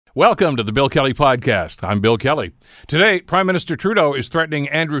Welcome to the Bill Kelly Podcast. I'm Bill Kelly. Today, Prime Minister Trudeau is threatening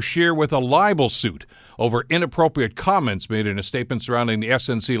Andrew Scheer with a libel suit over inappropriate comments made in a statement surrounding the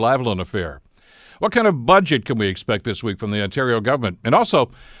SNC-Lavalin affair. What kind of budget can we expect this week from the Ontario government? And also,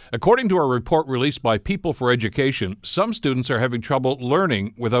 according to a report released by People for Education, some students are having trouble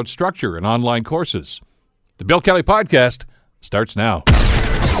learning without structure in online courses. The Bill Kelly Podcast starts now.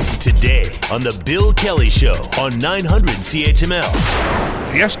 Today on the Bill Kelly Show on 900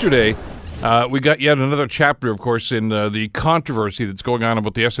 CHML. Yesterday, we got yet another chapter, of course, in the controversy that's going on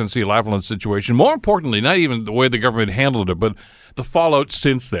about the SNC-Lavalin situation. More importantly, not even the way the government handled it, but the fallout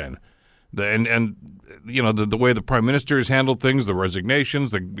since then. The way the Prime Minister has handled things, the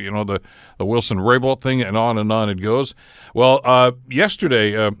resignations, the Wilson-Raybould thing, and on it goes. Well,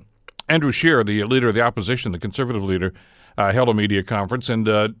 yesterday, Andrew Scheer, the leader of the opposition, the Conservative leader, held a media conference and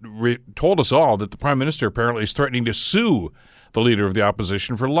told us all that the Prime Minister apparently is threatening to sue the leader of the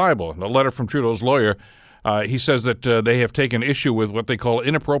opposition for libel. In a letter from Trudeau's lawyer, he says that they have taken issue with what they call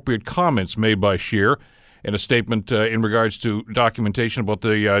inappropriate comments made by Scheer in a statement in regards to documentation about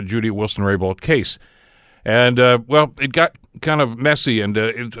the Judy Wilson-Raybould case. And, it got kind of messy, and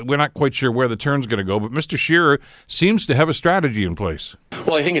we're not quite sure where the turn's going to go, but Mr. Scheer seems to have a strategy in place.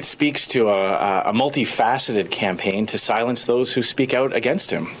 Well, I think it speaks to a multifaceted campaign to silence those who speak out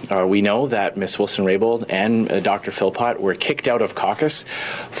against him. We know that Ms. Wilson-Raybould and Dr. Philpott were kicked out of caucus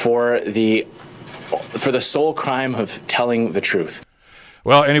for the sole crime of telling the truth.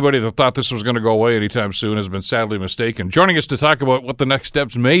 Well, anybody that thought this was going to go away anytime soon has been sadly mistaken. Joining us to talk about what the next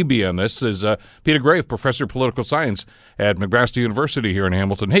steps may be on this is Peter Graefe, professor of political science at McMaster University here in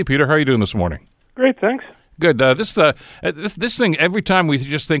Hamilton. Hey, Peter, how are you doing this morning? Great, thanks. Good. This thing, every time we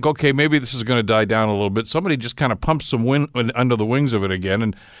just think, okay, maybe this is going to die down a little bit, somebody just kind of pumps some wind under the wings of it again,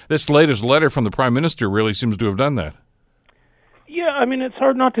 and this latest letter from the Prime Minister really seems to have done that. Yeah, I mean, it's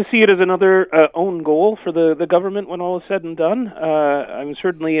hard not to see it as another own goal for the government when all is said and done.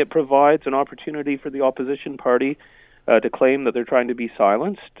 Certainly it provides an opportunity for the opposition party to claim that they're trying to be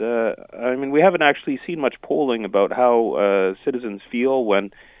silenced. We haven't actually seen much polling about how citizens feel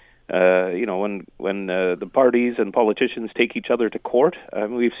when the parties and politicians take each other to court.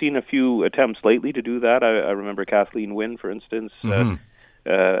 We've seen a few attempts lately to do that. I remember Kathleen Wynne, for instance, and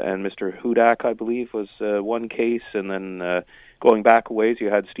Mr. Hudak, I believe, was one case, and then going back a ways, you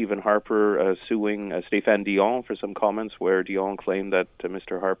had Stephen Harper suing Stéphane Dion for some comments where Dion claimed that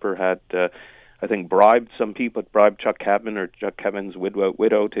Mr. Harper had, bribed some people, bribed Chuck Cabin or Chuck Cabin's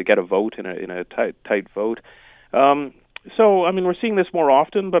widow to get a vote in a tight vote. We're seeing this more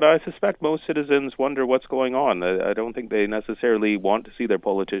often, but I suspect most citizens wonder what's going on. I don't think they necessarily want to see their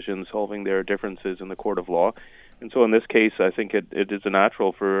politicians solving their differences in the court of law. And so in this case, I think it is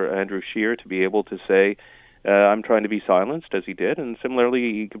natural for Andrew Scheer to be able to say, I'm trying to be silenced, as he did. And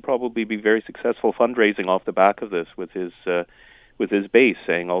similarly, he could probably be very successful fundraising off the back of this with his base,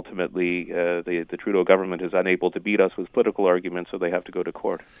 saying ultimately the Trudeau government is unable to beat us with political arguments, so they have to go to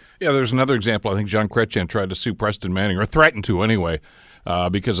court. Yeah, there's another example. I think Jean Chrétien tried to sue Preston Manning, or threatened to anyway,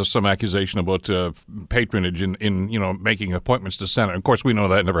 because of some accusation about patronage in making appointments to Senate. Of course, we know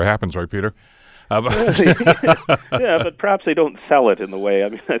that never happens, right, Peter? Yeah, but perhaps they don't sell it in the way.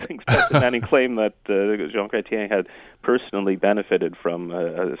 I think Preston Manning claimed that Jean Chrétien had personally benefited from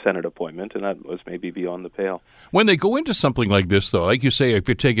a Senate appointment, and that was maybe beyond the pale. When they go into something like this, though, like you say, if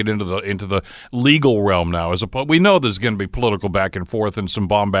you take it into the legal realm now, we know there's going to be political back and forth and some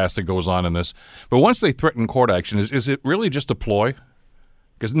bombast that goes on in this. But once they threaten court action, is it really just a ploy?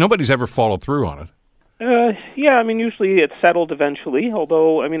 Because nobody's ever followed through on it. Usually it's settled eventually,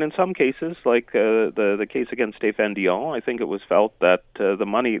 although, in some cases, like the case against Stéphane Dion, I think it was felt that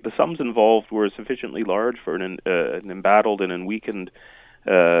the sums involved were sufficiently large for an embattled and weakened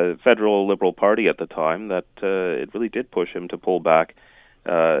federal Liberal Party at the time that it really did push him to pull back.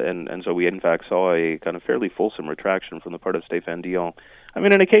 And so we, in fact, saw a kind of fairly fulsome retraction from the part of Stéphane Dion.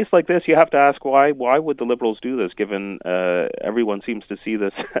 In a case like this, you have to ask why would the Liberals do this, given everyone seems to see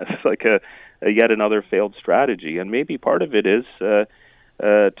this as like a yet another failed strategy. And maybe part of it is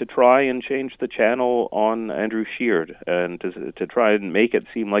to try and change the channel on Andrew Scheer and to try and make it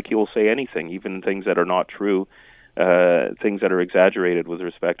seem like he will say anything, even things that are not true, things that are exaggerated with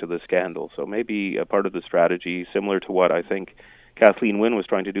respect to the scandal. So maybe a part of the strategy, similar to what I think Kathleen Wynne was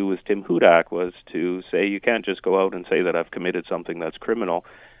trying to do with Tim Hudak, was to say you can't just go out and say that I've committed something that's criminal.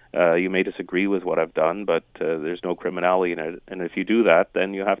 You may disagree with what I've done, but there's no criminality in it. And if you do that,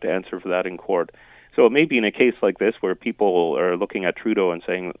 then you have to answer for that in court. So it may be in a case like this where people are looking at Trudeau and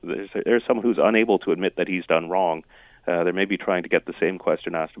saying there's someone who's unable to admit that he's done wrong. They may be trying to get the same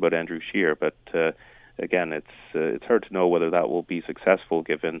question asked about Andrew Scheer, but again, it's hard to know whether that will be successful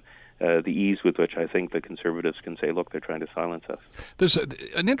given the ease with which I think the Conservatives can say, look, they're trying to silence us. There's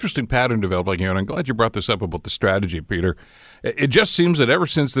an interesting pattern developing here, and I'm glad you brought this up about the strategy, Peter. It just seems that ever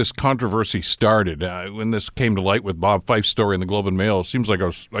since this controversy started, when this came to light with Bob Fife's story in the Globe and Mail, it seems like it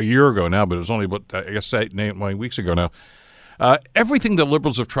was a year ago now, but it was only about, 8 weeks ago now. Everything the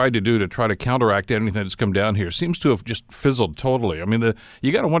Liberals have tried to do to try to counteract anything that's come down here seems to have just fizzled totally. I mean,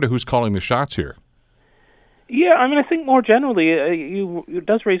 you got to wonder who's calling the shots here. Yeah, I mean, I think more generally, it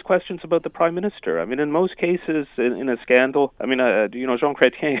does raise questions about the Prime Minister. I mean, in most cases, in a scandal, I mean, Jean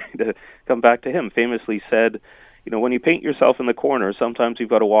Chrétien, to come back to him, famously said, when you paint yourself in the corner, sometimes you've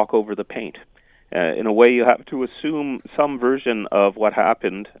got to walk over the paint. In a way, you have to assume some version of what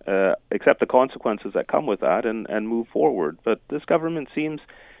happened, accept the consequences that come with that, and move forward. But this government seems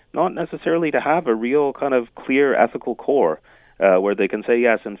not necessarily to have a real kind of clear ethical core. Where they can say,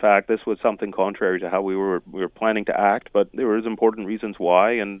 yes, in fact, this was something contrary to how we were planning to act, but there was important reasons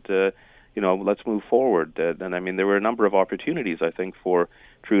why, and let's move forward. And I mean, there were a number of opportunities, I think, for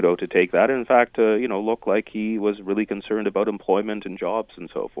Trudeau to take that. In fact, look like he was really concerned about employment and jobs and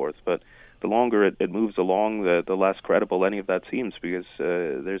so forth. But the longer it moves along, the less credible any of that seems, because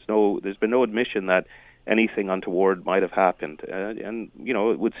there's been no admission that anything untoward might have happened. And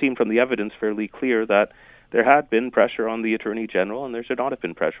it would seem from the evidence fairly clear that there had been pressure on the Attorney General, and there should not have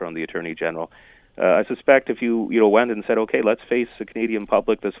been pressure on the Attorney General. I suspect if you went and said, okay, let's face the Canadian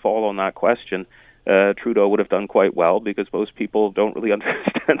public this fall on that question, Trudeau would have done quite well, because most people don't really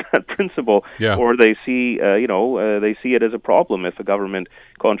understand that principle, or they see they see it as a problem if the government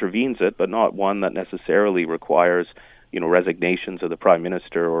contravenes it, but not one that necessarily requires resignations of the Prime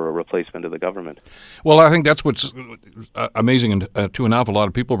Minister or a replacement of the government. Well, I think that's what's amazing to an awful lot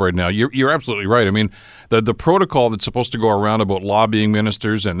of people right now. You're absolutely right. I mean, the protocol that's supposed to go around about lobbying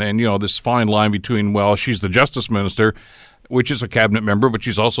ministers and this fine line between, well, she's the Justice Minister, which is a cabinet member, but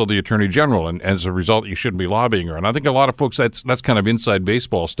she's also the Attorney General, and as a result, you shouldn't be lobbying her. And I think a lot of folks, that's kind of inside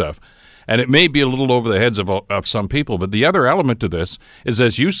baseball stuff. And it may be a little over the heads of some people, but the other element to this is,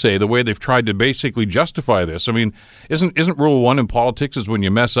 as you say, the way they've tried to basically justify this. I mean, isn't rule one in politics is when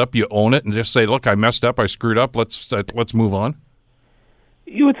you mess up, you own it and just say, look, I messed up, I screwed up, let's move on?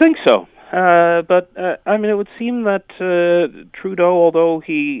 You would think so. But I mean, it would seem that Trudeau, although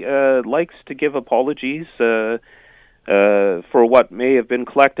he likes to give apologies for what may have been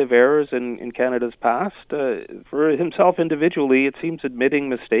collective errors in Canada's past, for himself individually, it seems admitting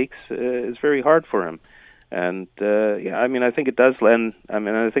mistakes is very hard for him. And I mean, I think it does lend. I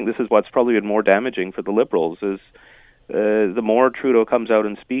mean, I think this is what's probably been more damaging for the Liberals is the more Trudeau comes out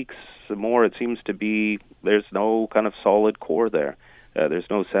and speaks, the more it seems to be there's no kind of solid core there. There's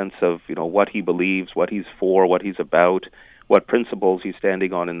no sense of what he believes, what he's for, what he's about, what principles he's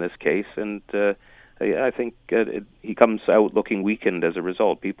standing on in this case, and I think he comes out looking weakened as a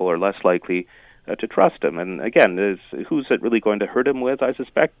result. People are less likely to trust him. And again, who's it really going to hurt him with? I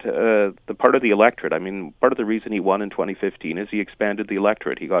suspect the part of the electorate. I mean, part of the reason he won in 2015 is he expanded the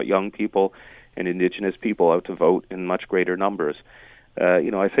electorate. He got young people and Indigenous people out to vote in much greater numbers.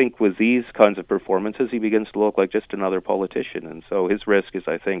 I think with these kinds of performances, he begins to look like just another politician. And so his risk is,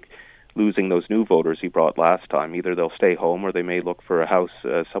 I think, losing those new voters he brought last time. Either they'll stay home or they may look for a house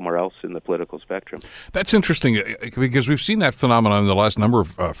somewhere else in the political spectrum. That's interesting because we've seen that phenomenon in the last number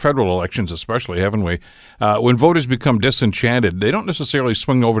of federal elections especially, haven't we? When voters become disenchanted, they don't necessarily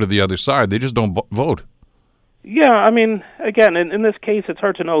swing over to the other side. They just don't vote. Yeah, I mean, again, in this case, it's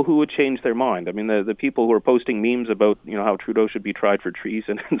hard to know who would change their mind. I mean, the people who are posting memes about, how Trudeau should be tried for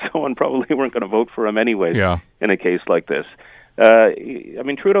treason and so on probably weren't going to vote for him anyways in a case like this. I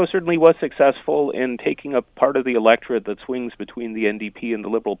mean, Trudeau certainly was successful in taking a part of the electorate that swings between the NDP and the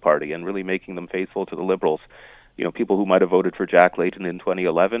Liberal Party and really making them faithful to the Liberals. People who might have voted for Jack Layton in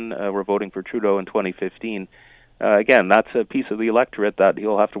 2011 were voting for Trudeau in 2015. Again, that's a piece of the electorate that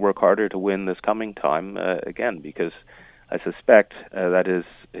he'll have to work harder to win this coming time, again, because I suspect that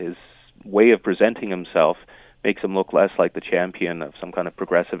his way of presenting himself makes him look less like the champion of some kind of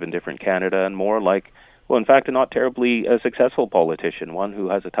progressive and different Canada and more like, well, in fact, a not terribly successful politician, one who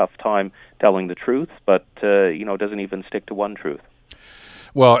has a tough time telling the truth, but, doesn't even stick to one truth.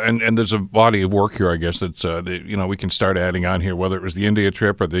 Well, and there's a body of work here, I guess, that's, we can start adding on here, whether it was the India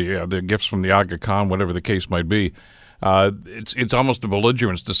trip or the gifts from the Aga Khan, whatever the case might be. It's almost a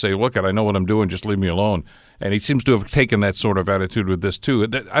belligerence to say, look, I know what I'm doing, just leave me alone. And he seems to have taken that sort of attitude with this, too.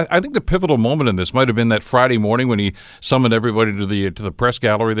 I think the pivotal moment in this might have been that Friday morning when he summoned everybody to the press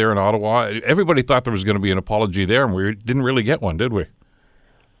gallery there in Ottawa. Everybody thought there was going to be an apology there, and we didn't really get one, did we?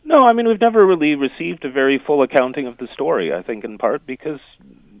 No, I mean, we've never really received a very full accounting of the story, I think, in part because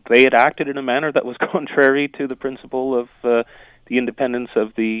they had acted in a manner that was contrary to the principle of the independence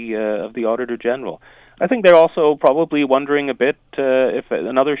of the Auditor General. I think they're also probably wondering a bit if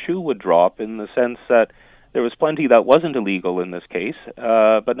another shoe would drop, in the sense that there was plenty that wasn't illegal in this case,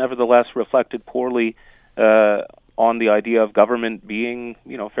 but nevertheless reflected poorly on the idea of government being,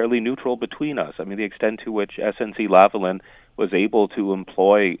 fairly neutral between us. I mean, the extent to which SNC-Lavalin was able to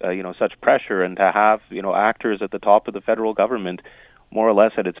employ, such pressure, and to have, actors at the top of the federal government more or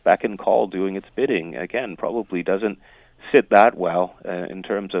less at its beck and call doing its bidding, again, probably doesn't sit that well in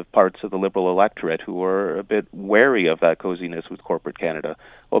terms of parts of the Liberal electorate who are a bit wary of that coziness with corporate Canada.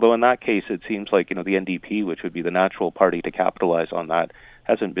 Although in that case, it seems like, the NDP, which would be the natural party to capitalize on that,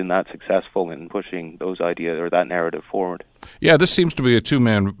 hasn't been that successful in pushing those ideas or that narrative forward. Yeah, this seems to be a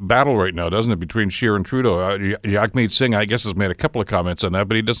two-man battle right now, doesn't it, between Scheer and Trudeau? Jagmeet Singh, I guess, has made a couple of comments on that,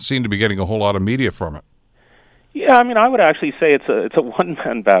 but he doesn't seem to be getting a whole lot of media from it. Yeah, I mean, I would actually say it's a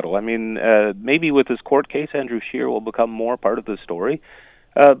one-man battle. I mean, maybe with this court case, Andrew Scheer will become more part of the story.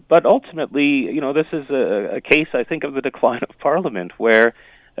 But ultimately, this is a case, I think, of the decline of Parliament, where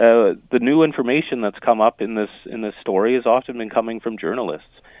the new information that's come up in this story has often been coming from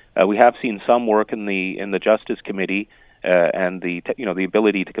journalists. We have seen some work in the Justice Committee, and the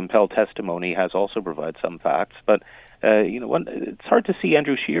ability to compel testimony has also provided some facts, but. It's hard to see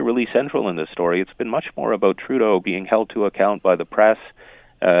Andrew Scheer really central in this story. It's been much more about Trudeau being held to account by the press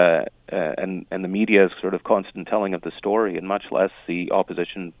and the media's sort of constant telling of the story, and much less the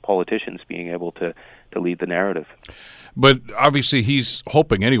opposition politicians being able to lead the narrative. But obviously he's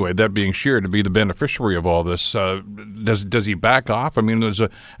hoping, anyway, that being Scheer, to be the beneficiary of all this. Does he back off? I mean, there's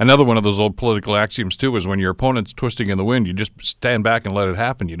another one of those old political axioms, too, is when your opponent's twisting in the wind, you just stand back and let it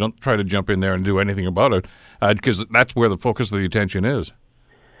happen. You don't try to jump in there and do anything about it, because that's where the focus of the attention is.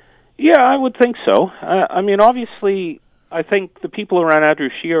 Yeah, I would think so. I mean, obviously, I think the people around Andrew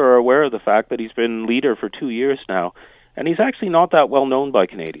Scheer are aware of the fact that he's been leader for 2 years now, and he's actually not that well known by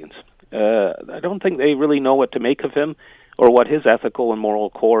Canadians. I don't think they really know what to make of him, or what his ethical and moral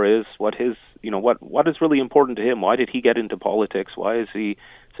core is, what his, what is really important to him. Why did he get into politics? Why is he,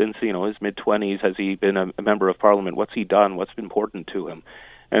 since, his mid-20s, has he been a member of Parliament? What's he done? What's been important to him?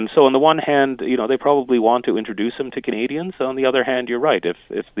 And so on the one hand, they probably want to introduce him to Canadians. On the other hand, you're right.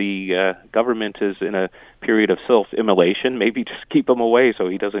 If the government is in a period of self-immolation, maybe just keep him away so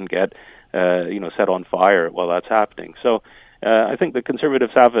he doesn't get, set on fire while that's happening. So I think the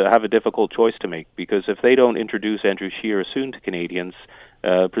Conservatives have a difficult choice to make, because if they don't introduce Andrew Scheer soon to Canadians,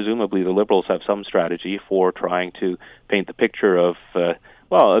 presumably the Liberals have some strategy for trying to paint the picture of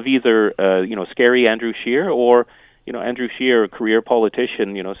either scary Andrew Scheer, or Andrew Scheer, a career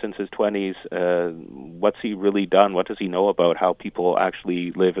politician, since his 20s, what's he really done? What does he know about how people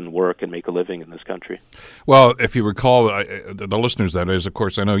actually live and work and make a living in this country? Well, if you recall, the listeners, that is, of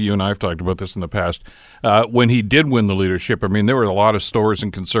course, I know you and I have talked about this in the past. When he did win the leadership, I mean, there were a lot of stories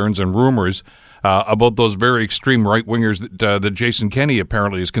and concerns and rumors about those very extreme right-wingers that Jason Kenney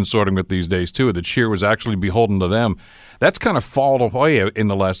apparently is consorting with these days, too, that Scheer was actually beholden to them. That's kind of fallen away in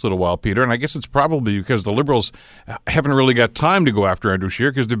the last little while, Peter, and I guess it's probably because the Liberals haven't really got time to go after Andrew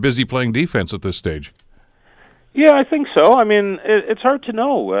Scheer because they're busy playing defense at this stage. Yeah, I think so. I mean, it's hard to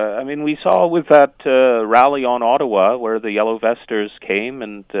know. I mean, we saw with that rally on Ottawa where the Yellow Vesters came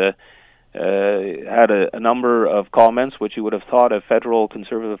and had a number of comments which you would have thought a federal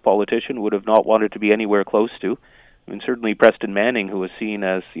Conservative politician would have not wanted to be anywhere close to. I mean, certainly Preston Manning, who was seen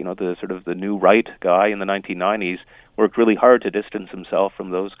as, the sort of the new right guy in the 1990s, worked really hard to distance himself from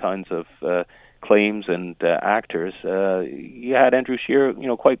those kinds of claims and actors. You had Andrew Scheer,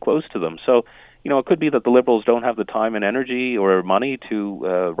 quite close to them. So, it could be that the Liberals don't have the time and energy or money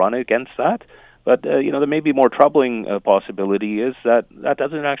to run against that. But, the maybe more troubling possibility is that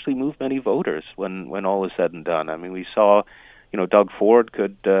doesn't actually move many voters when all is said and done. I mean, we saw, Doug Ford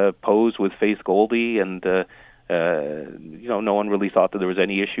could pose with Faith Goldie, and, no one really thought that there was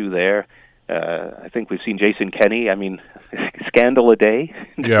any issue there. I think we've seen Jason Kenney. I mean, scandal a day.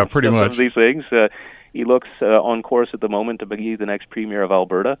 Yeah, pretty much. Some of these things. He looks on course at the moment to be the next premier of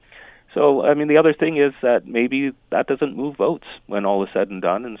Alberta. So, I mean, the other thing is that maybe that doesn't move votes when all is said and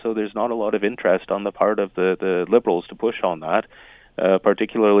done, and so there's not a lot of interest on the part of the Liberals to push on that,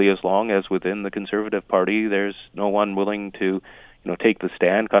 particularly as long as within the Conservative Party there's no one willing to, take the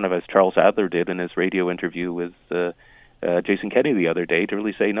stand, kind of as Charles Adler did in his radio interview with Jason Kenney the other day, to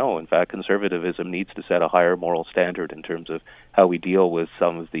really say no. In fact, conservatism needs to set a higher moral standard in terms of how we deal with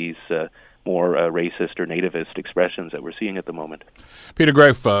some of these more racist or nativist expressions that we're seeing at the moment. Peter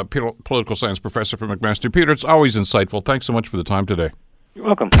Graefe, political science professor from McMaster. Peter, it's always insightful. Thanks so much for the time today. You're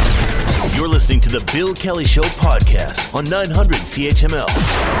welcome. You're listening to the Bill Kelly Show podcast on 900 CHML.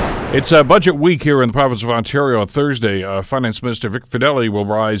 It's budget week here in the province of Ontario. On Thursday, Finance Minister Vic Fedeli will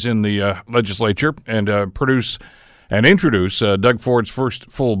rise in the legislature and introduce Doug Ford's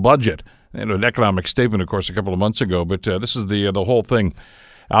first full budget. And an economic statement, of course, a couple of months ago, but this is the whole thing.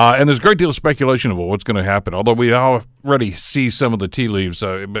 And there's a great deal of speculation about what's going to happen, although we already see some of the tea leaves,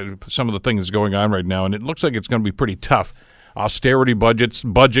 some of the things going on right now, and it looks like it's going to be pretty tough. Austerity budgets,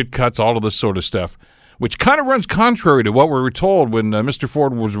 budget cuts, all of this sort of stuff, which kind of runs contrary to what we were told when Mr.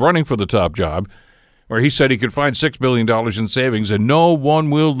 Ford was running for the top job, where he said he could find $6 billion in savings and no one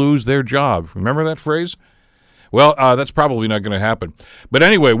will lose their job. Remember that phrase? Well, that's probably not going to happen. But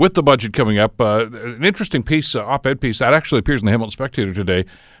anyway, with the budget coming up, an interesting piece, op-ed piece, that actually appears in the Hamilton Spectator today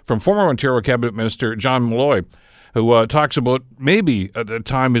from former Ontario Cabinet Minister John Milloy, who talks about maybe the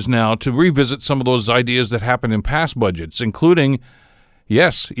time is now to revisit some of those ideas that happened in past budgets, including,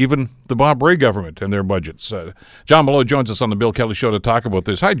 yes, even the Bob Rae government and their budgets. John Milloy joins us on the Bill Kelly Show to talk about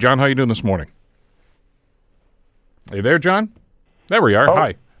this. Hi, John. How are you doing this morning? Are you there, John? There we are. Oh.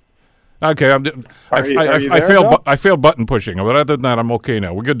 Hi. Okay. I failed button pushing, but other than that, I'm okay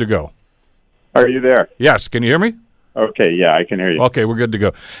now. We're good to go. Are you there? Yes. Can you hear me? Okay, yeah, I can hear you. Okay, we're good to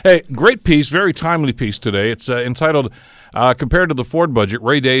go. Hey, great piece, very timely piece today. It's entitled, Compared to the Ford Budget,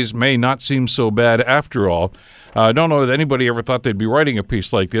 Rae Days May Not Seem So Bad After All. I don't know that anybody ever thought they'd be writing a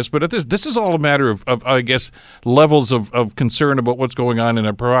piece like this, but this is all a matter of I guess, levels of concern about what's going on in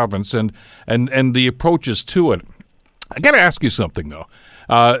a province and the approaches to it. I got to ask you something, though.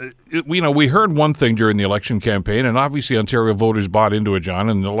 We heard one thing during the election campaign, and obviously Ontario voters bought into it, John,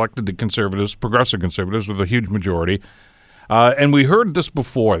 and elected the Conservatives, progressive Conservatives, with a huge majority. And we heard this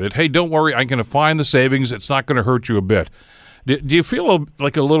before, that, hey, don't worry, I'm going to find the savings. It's not going to hurt you a bit. Do you feel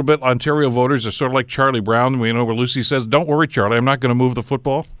like a little bit Ontario voters are sort of like Charlie Brown, where Lucy says, don't worry, Charlie, I'm not going to move the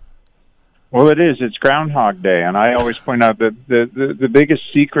football? Well, it is. It's Groundhog Day, and I always point out that the biggest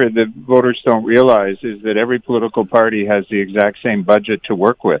secret that voters don't realize is that every political party has the exact same budget to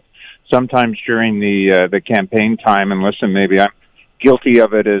work with. Sometimes during the campaign time, and listen, maybe I'm guilty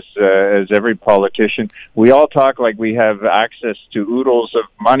of it as every politician, we all talk like we have access to oodles of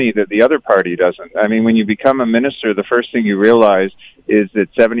money that the other party doesn't. I mean, when you become a minister, the first thing you realize is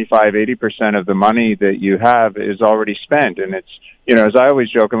that 75-80% of the money that you have is already spent, and it's, as I always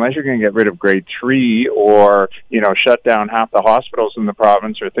joke, unless you're going to get rid of grade 3 or, shut down half the hospitals in the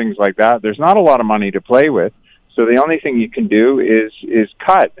province or things like that, there's not a lot of money to play with. So the only thing you can do is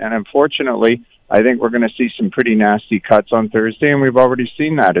cut. And unfortunately, I think we're going to see some pretty nasty cuts on Thursday, and we've already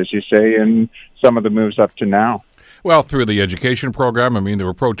seen that, as you say, in some of the moves up to now. Well, through the education program, there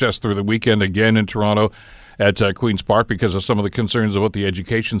were protests through the weekend again in Toronto at Queen's Park because of some of the concerns about the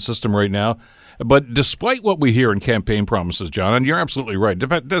education system right now. But despite what we hear in campaign promises, John, and you're absolutely right,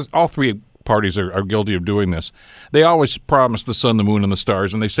 all three parties are guilty of doing this. They always promise the sun, the moon, and the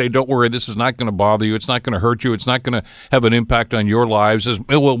stars, and they say, don't worry, this is not going to bother you, it's not going to hurt you, it's not going to have an impact on your lives.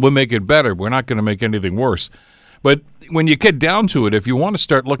 We'll make it better. We're not going to make anything worse. But when you get down to it, if you want to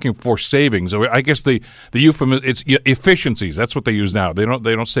start looking for savings, I guess the euphemism, it's efficiencies. That's what they use now. They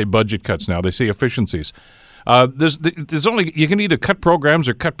don't say budget cuts now. They say efficiencies. There's only, you can either cut programs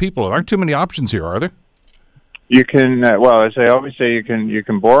or cut people. There aren't too many options here, are there? You can, as I always say, you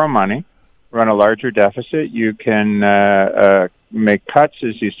can borrow money, run a larger deficit. You can make cuts,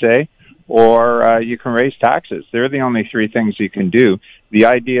 as you say, or you can raise taxes. They're the only three things you can do. The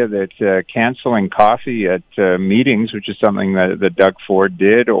idea that canceling coffee at meetings, which is something that Doug Ford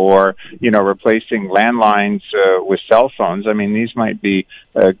did, or replacing landlines with cell phones. These might be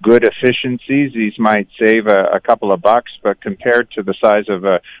good efficiencies. These might save a couple of bucks, but compared to the size of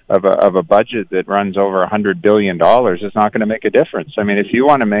a budget that runs over $100 billion, it's not going to make a difference. If you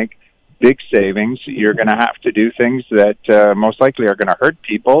want to make big savings, you're going to have to do things that most likely are going to hurt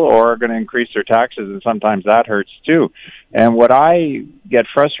people or are going to increase their taxes, and sometimes that hurts too. And what I get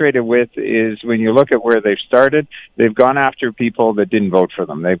frustrated with is when you look at where they've started, they've gone after people that didn't vote for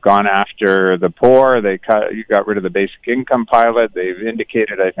them. They've gone after the poor. You got rid of the basic income pilot. They've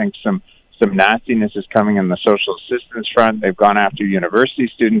indicated, I think, some nastiness is coming in the social assistance front. They've gone after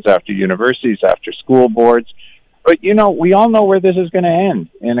university students, after universities, after school boards. But, we all know where this is going to end.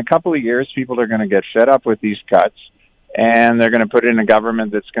 In a couple of years, people are going to get fed up with these cuts, and they're going to put in a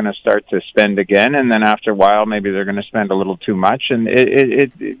government that's going to start to spend again, and then after a while, maybe they're going to spend a little too much. And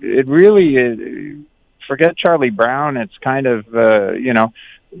it really is, forget Charlie Brown, it's kind of,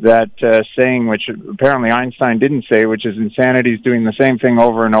 that saying, which apparently Einstein didn't say, which is insanity is doing the same thing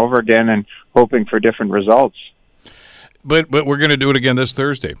over and over again and hoping for different results. But we're going to do it again this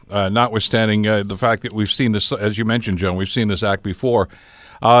Thursday, notwithstanding the fact that we've seen this, as you mentioned, John, we've seen this act before.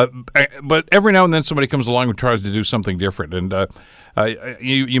 But every now and then somebody comes along and tries to do something different. And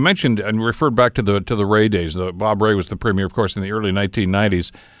you mentioned and referred back to the Ray days. Bob Ray was the premier, of course, in the early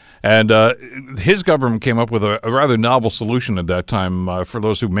 1990s. And his government came up with a rather novel solution at that time for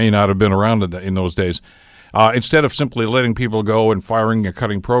those who may not have been around in those days. Instead of simply letting people go and firing and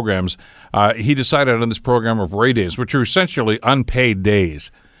cutting programs, he decided on this program of Ray days, which are essentially unpaid days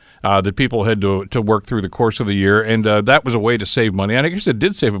that people had to work through the course of the year. And that was a way to save money. And I guess it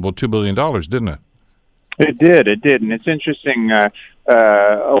did save about $2 billion, didn't it? It did. And it's interesting.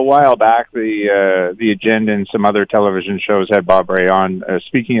 A while back, the Agenda and some other television shows had Bob Ray on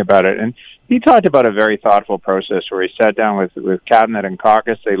speaking about it, and he talked about a very thoughtful process where he sat down with cabinet and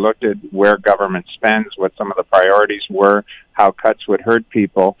caucus. They looked at where government spends, what some of the priorities were, how cuts would hurt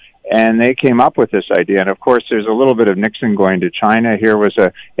people, and they came up with this idea. And of course, there's a little bit of Nixon going to China. Here was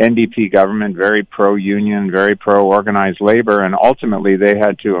a NDP government, very pro-union, very pro-organized labor, and ultimately they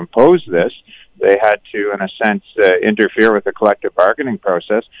had to impose this. They had to, in a sense, interfere with the collective bargaining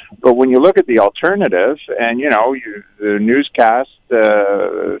process. But when you look at the alternative, and, the newscast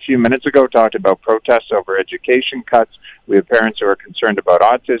a few minutes ago talked about protests over education cuts. We have parents who are concerned about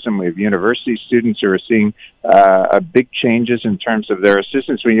autism. We have university students who are seeing big changes in terms of their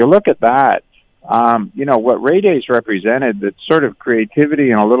assistance. When you look at that, what Ray Days represented, that sort of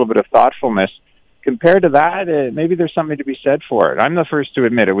creativity and a little bit of thoughtfulness, compared to that, maybe there's something to be said for it. I'm the first to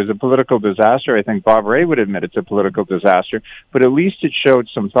admit it was a political disaster. I think Bob Ray would admit it's a political disaster, but at least it showed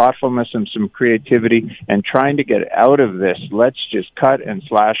some thoughtfulness and some creativity and trying to get out of this. Let's just cut and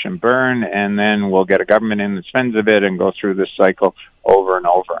slash and burn, and then we'll get a government in that spends a bit and go through this cycle over and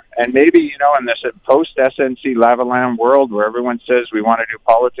over. And maybe, in this post-SNC Lavalin world where everyone says we want to do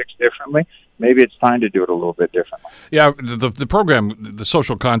politics differently, maybe it's time to do it a little bit differently. Yeah, the program, the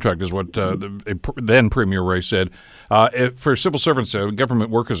social contract is what then Premier Ray said. For civil servants,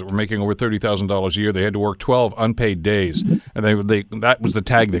 government workers that were making over $30,000 a year, they had to work 12 unpaid days. And that was the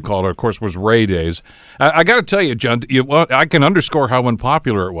tag they called it, of course, was Ray Days. I got to tell you, John, I can underscore how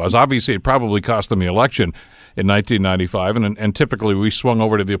unpopular it was. Obviously, it probably cost them the election in 1995, and typically we swung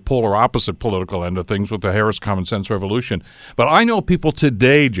over to the polar opposite political end of things with the Harris Common Sense Revolution. But I know people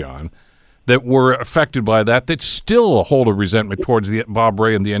today, John, that were affected by that still hold a resentment towards the Bob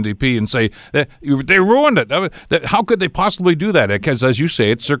Ray and the NDP and say that they ruined it. How could they possibly do that? Because, as you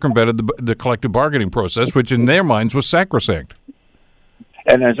say, it circumvented the collective bargaining process, which in their minds was sacrosanct.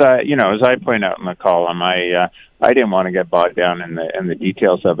 And as I point out in the column, I didn't want to get bogged down in the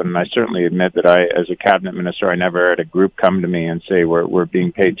details of it, and I certainly admit that as a cabinet minister, I never had a group come to me and say we're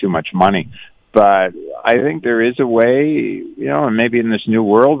being paid too much money. But I think there is a way, and maybe in this new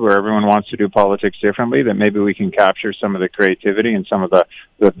world where everyone wants to do politics differently, that maybe we can capture some of the creativity and some of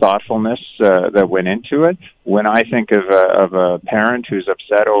the thoughtfulness that went into it. When I think of a parent who's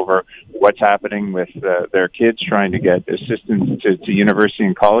upset over what's happening with their kids trying to get assistance to university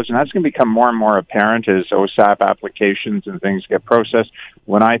and college, and that's going to become more and more apparent as OSAP applications and things get processed.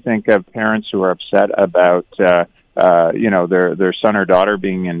 When I think of parents who are upset about their son or daughter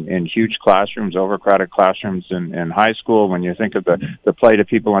being in huge classrooms, overcrowded classrooms in high school, when you think of the plight of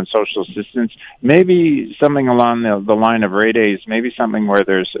people on social assistance, maybe something along the line of Ray Days, maybe something where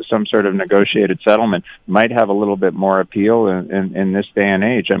there's some sort of negotiated settlement might have a little bit more appeal in this day and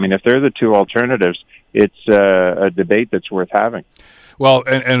age. I mean, if they're the two alternatives, it's a debate that's worth having. Well,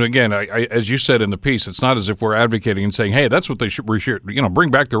 and again, I, as you said in the piece, it's not as if we're advocating and saying, hey, that's what they should bring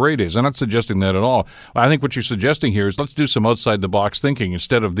back the Ray Days. I'm not suggesting that at all. I think what you're suggesting here is let's do some outside-the-box thinking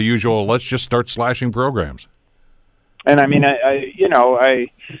instead of the usual, let's just start slashing programs. And I mean, I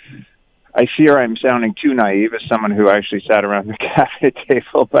fear I'm sounding too naive as someone who actually sat around the cabinet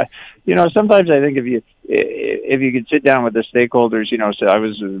table, but sometimes I think if you could sit down with the stakeholders, so I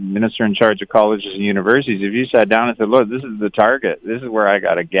was a minister in charge of colleges and universities. If you sat down and said, look, this is the target, this is where I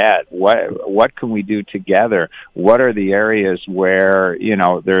got to get, what can we do together? What are the areas where,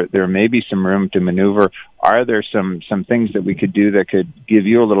 there may be some room to maneuver? Are there some things that we could do that could give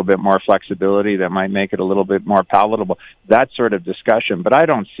you a little bit more flexibility that might make it a little bit more palatable? That sort of discussion. But I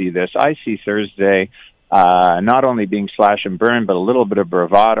don't see this. I see Thursday not only being slash and burn, but a little bit of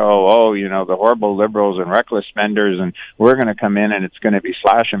bravado. The horrible liberals and reckless spenders, and we're going to come in and it's going to be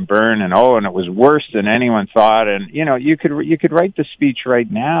slash and burn, and it was worse than anyone thought. And you could write the speech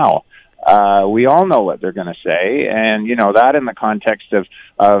right now. We all know what they're going to say, and that in the context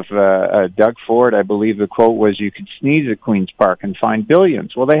of Doug Ford, I believe the quote was, "You could sneeze at Queen's Park and find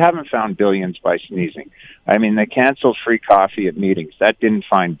billions." Well, they haven't found billions by sneezing. I mean, they canceled free coffee at meetings. That didn't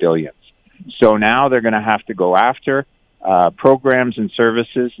find billions. So now they're going to have to go after programs and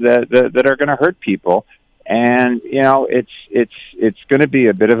services that are going to hurt people. And it's going to be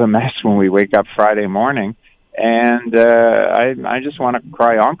a bit of a mess when we wake up Friday morning. And I just want to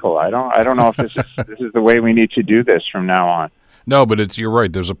cry uncle. I don't know if this is the way we need to do this from now on. No, but you're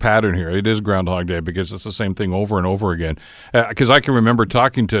right. There's a pattern here. It is Groundhog Day because it's the same thing over and over again. Because I can remember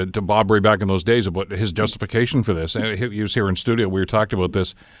talking to Bob Ray back in those days about his justification for this. He was here in studio. We were talking about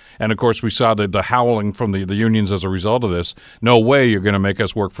this. And, of course, we saw the howling from the unions as a result of this. No way you're going to make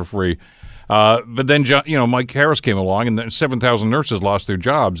us work for free. But then, Mike Harris came along, and then 7,000 nurses lost their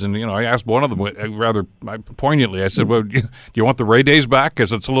jobs. And, I asked one of them rather poignantly, I said, well, do you want the Ray days back?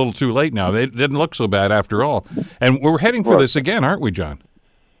 Because it's a little too late now. It didn't look so bad after all. And we're heading for this again, aren't we, John?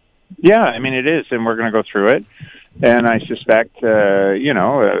 Yeah, I mean, it is, and we're going to go through it. And I suspect,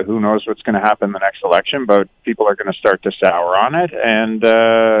 who knows what's going to happen the next election, but people are going to start to sour on it. And,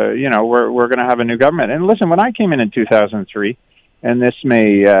 we're going to have a new government. And listen, when I came in 2003, and this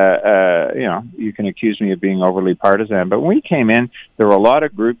may, you can accuse me of being overly partisan, but when we came in, there were a lot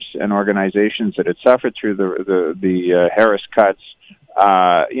of groups and organizations that had suffered through the Harris cuts.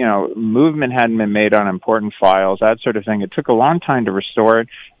 Movement hadn't been made on important files, that sort of thing. It took a long time to restore it.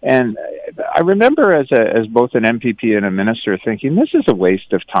 And I remember as both an MPP and a minister thinking, this is a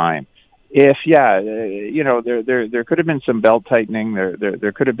waste of time. If there could have been some belt tightening,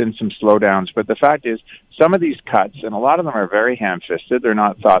 there could have been some slowdowns, but the fact is, some of these cuts, and a lot of them are very ham-fisted, they're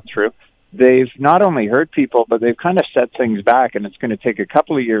not thought through. They've not only hurt people, but they've kind of set things back, and it's going to take a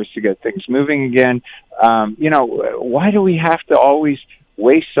couple of years to get things moving again. Why do we have to always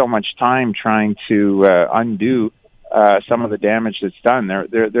waste so much time trying to undo some of the damage that's done?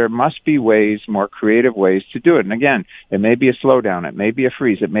 There must be ways, more creative ways to do it. And again, it may be a slowdown, it may be a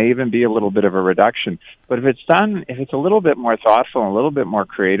freeze, it may even be a little bit of a reduction. But if it's a little bit more thoughtful and a little bit more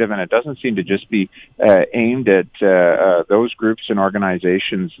creative, and it doesn't seem to just be aimed at those groups and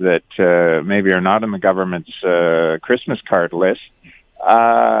organizations that maybe are not on the government's Christmas card list,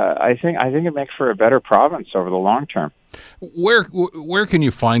 I think it makes for a better province over the long term. Where can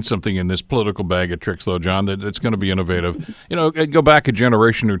you find something in this political bag of tricks, though, John, that's going to be innovative? Go back a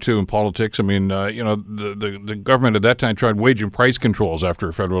generation or two in politics. I mean, the government at that time tried wage and price controls after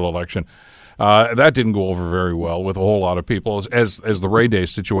a federal election. That didn't go over very well with a whole lot of people, as the Ray Day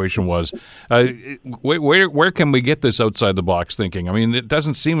situation was. Where can we get this outside the box thinking? I mean, it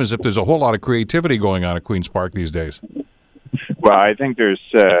doesn't seem as if there's a whole lot of creativity going on at Queen's Park these days. Well, I think there's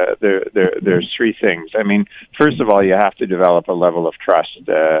three things. I mean, first of all, you have to develop a level of trust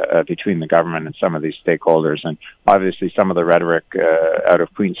between the government and some of these stakeholders, and obviously some of the rhetoric out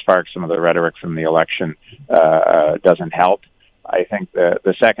of Queen's Park, some of the rhetoric from the election doesn't help. I think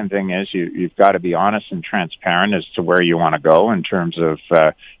the second thing is you've got to be honest and transparent as to where you want to go in terms of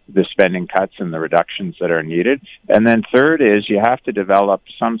the spending cuts and the reductions that are needed. And then third is you have to develop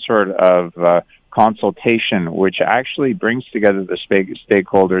some sort of consultation, which actually brings together the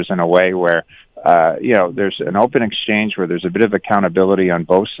stakeholders in a way where, there's an open exchange where there's a bit of accountability on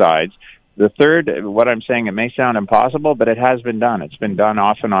both sides. The third, what I'm saying, it may sound impossible, but it has been done. It's been done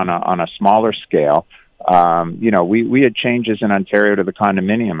often on a smaller scale. We had changes in Ontario to the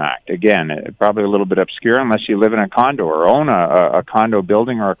Condominium Act. Again, probably a little bit obscure unless you live in a condo or own a condo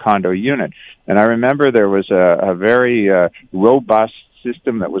building or a condo unit. And I remember there was a very robust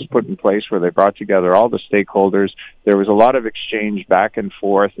system that was put in place where they brought together all the stakeholders. There was a lot of exchange back and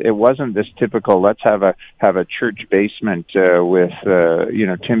forth. It wasn't this typical, let's have a church basement with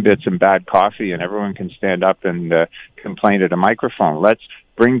Timbits and bad coffee and everyone can stand up and complain at a microphone. Let's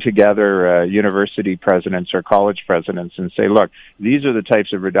bring together university presidents or college presidents and say, look, these are the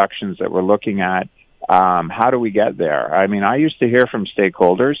types of reductions that we're looking at. How do we get there? I mean, I used to hear from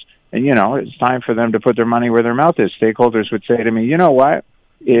stakeholders, and, it's time for them to put their money where their mouth is. Stakeholders would say to me, you know what?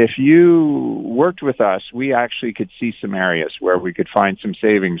 If you worked with us, we actually could see some areas where we could find some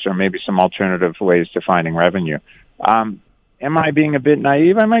savings or maybe some alternative ways to finding revenue. Am I being a bit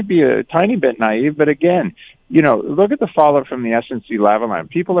naive? I might be a tiny bit naive, but again, look at the fallout from the SNC-Lavalin.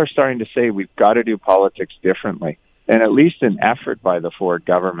 People are starting to say we've got to do politics differently. And at least an effort by the Ford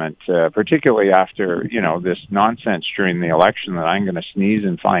government, particularly after, this nonsense during the election that I'm going to sneeze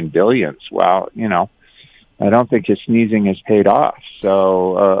and find billions. Well, I don't think his sneezing has paid off.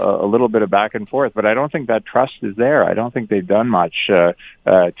 So a little bit of back and forth, but I don't think that trust is there. I don't think they've done much to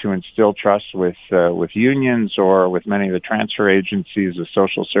instill trust with unions or with many of the transfer agencies, the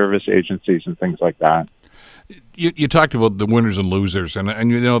social service agencies, and things like that. You talked about the winners and losers, and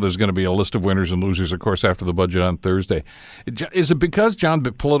there's going to be a list of winners and losers, of course, after the budget on Thursday. Is it because, John,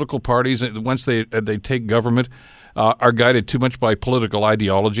 political parties, once they take government, are guided too much by political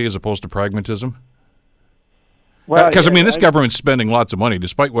ideology as opposed to pragmatism? Because this government's spending lots of money,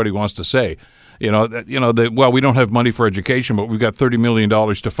 despite what he wants to say. We don't have money for education, but we've got $30 million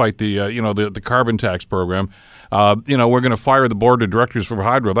to fight the carbon tax program. We're going to fire the board of directors for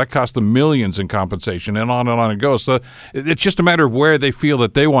Hydro. That cost them millions in compensation, and on it goes. So it's just a matter of where they feel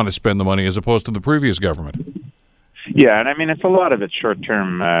that they want to spend the money as opposed to the previous government. Yeah, and it's a lot of it's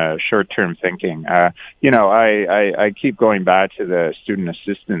short-term thinking. I keep going back to the student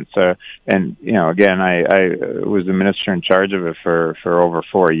assistance, and again, I was the minister in charge of it for over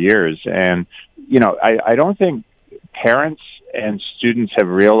 4 years, and I don't think parents and students have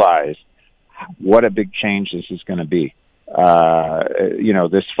realized what a big change this is going to be.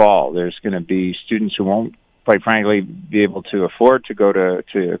 This fall, there's going to be students who won't, quite frankly, be able to afford to go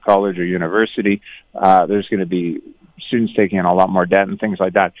to college or university. There's going to be students taking on a lot more debt and things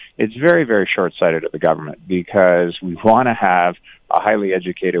like that. It's very, very short-sighted of the government because we want to have a highly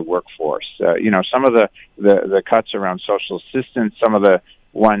educated workforce. Some of the cuts around social assistance, some of the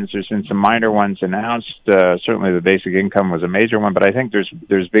ones, there's been some minor ones announced. Certainly the basic income was a major one, but I think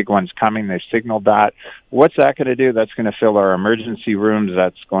there's big ones coming. They've signaled that. What's that going to do? That's going to fill our emergency rooms.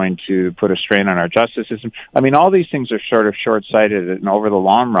 That's going to put a strain on our justice system. All these things are sort of short-sighted, and over the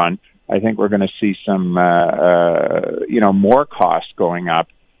long run, I think we're going to see some, more costs going up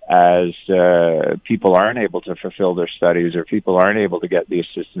as people aren't able to fulfill their studies or people aren't able to get the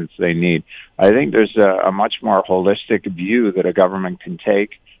assistance they need. I think there's a much more holistic view that a government can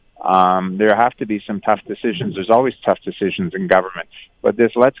take. There have to be some tough decisions. There's always tough decisions in government. But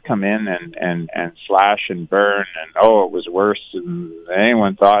this let's come in and slash and burn and, it was worse than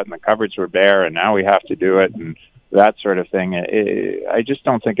anyone thought and the cupboards were bare and now we have to do it and that sort of thing. I just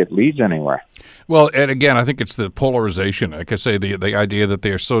don't think it leads anywhere. Well, and again, I think it's the polarization. Like I say, the idea that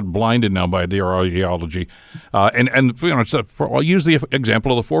they are so blinded now by their ideology, I'll use the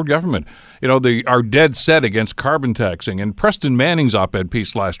example of the Ford government. They are dead set against carbon taxing. And Preston Manning's op-ed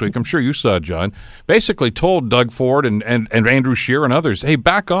piece last week, I'm sure you saw it, John, basically told Doug Ford and Andrew Scheer and others, hey,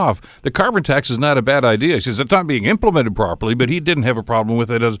 back off. The carbon tax is not a bad idea. He says it's not being implemented properly, but he didn't have a problem with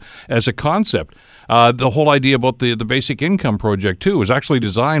it as a concept. The whole idea about the basic income project, too, was actually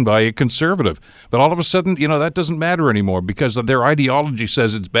designed by a conservative. But all of a sudden, that doesn't matter anymore because their ideology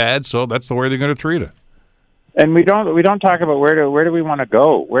says it's bad, so that's the way they're going to treat it. And we don't talk about where do we want to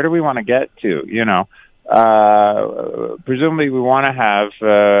go? Where do we want to get to? Presumably we want to have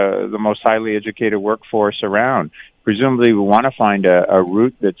the most highly educated workforce around. Presumably we want to find a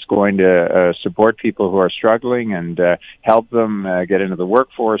route that's going to support people who are struggling and help them get into the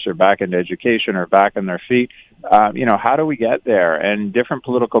workforce or back into education or back on their feet. How do we get there? And different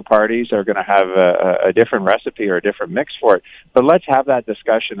political parties are going to have a different recipe or a different mix for it. But let's have that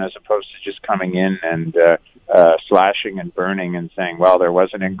discussion as opposed to just coming in and slashing and burning and saying, well, there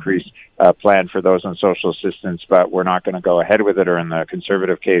was an increase planned for those on social assistance, but we're not going to go ahead with it. Or in the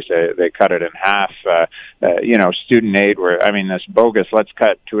conservative case, they cut it in half. Student aid, this bogus, let's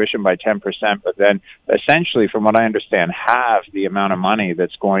cut tuition by 10%, but then essentially, from what I understand, halve the amount of money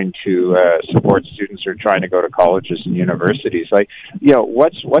that's going to support students who are trying to go to colleges and universities.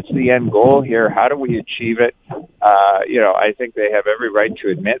 What's the end goal here? How do we achieve it? I think they have every right to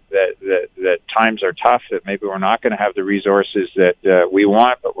admit that times are tough, that maybe we're not going to have the resources that we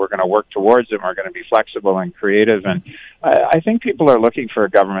want, but we're going to work towards them. We're going to be flexible and creative. And I think people are looking for a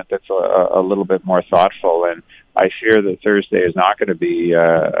government that's a little bit more thoughtful. And I fear that Thursday is not going to be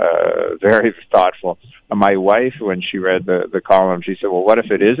very thoughtful. My wife, when she read the column, she said, well, what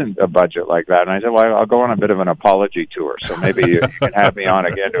if it isn't a budget like that? And I said, well, I'll go on a bit of an apology tour. So maybe you can have me on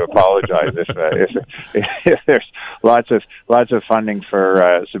again to apologize if there's lots of funding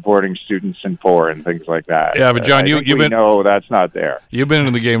for supporting students and poor and things like that. Yeah, but John, no, that's not there. You've been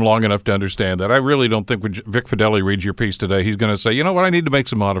in the game long enough to understand that. I really don't think when Vic Fideli reads your piece today, he's going to say, you know what, I need to make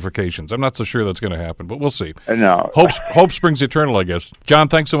some modifications. I'm not so sure that's going to happen, but we'll see. No. Hope springs eternal, I guess. John,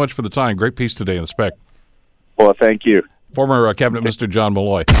 thanks so much for the time. Great piece today in the Spec. Well, thank you. Former Cabinet Minister John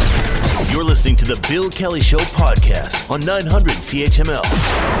Milloy. You're listening to the Bill Kelly Show podcast on 900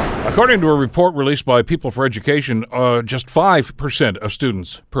 CHML. According to a report released by People for Education, just 5% of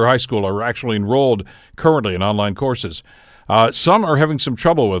students per high school are actually enrolled currently in online courses. Some are having some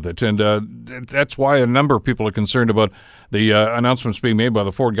trouble with it, and that's why a number of people are concerned about the announcements being made by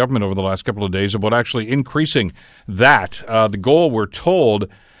the Ford government over the last couple of days about actually increasing that. The goal, we're told,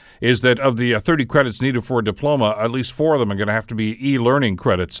 is that of the 30 credits needed for a diploma, at least 4 of them are going to have to be e-learning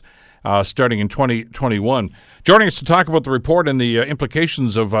credits starting in 2021. Joining us to talk about the report and the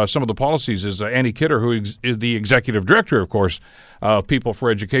implications of some of the policies is Annie Kidder, who is the executive director, of course, of People for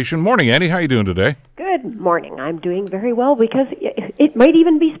Education. Morning, Annie. How are you doing today? Good morning. I'm doing very well because it might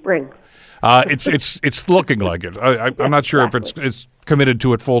even be spring. It's looking like it. I'm not sure if it's committed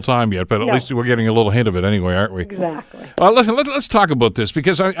to it full time yet, but at least we're getting a little hint of it anyway, aren't we? Exactly. Well, listen, let's talk about this,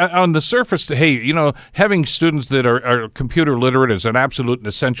 because on the surface, hey, having students that are computer literate is an absolute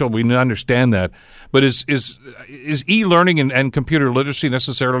essential. We understand that, but is e-learning and computer literacy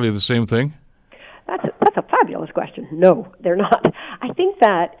necessarily the same thing? That's a fabulous question. No, they're not. I think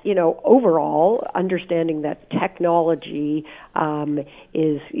that, overall, understanding that technology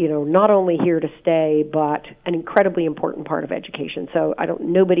is, not only here to stay, but an incredibly important part of education. So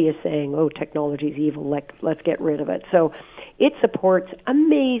nobody is saying, oh, technology is evil, let's get rid of it. So it supports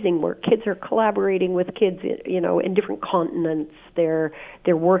amazing work. Kids are collaborating with kids, in different continents. They're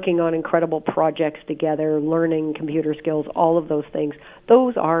working on incredible projects together, learning computer skills, all of those things.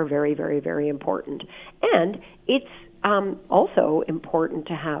 Those are very, very, very important. And it's also important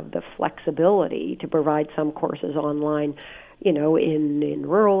to have the flexibility to provide some courses online, in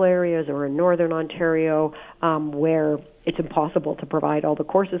rural areas or in northern Ontario, where it's impossible to provide all the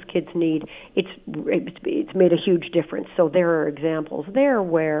courses kids need. It's made a huge difference. So there are examples there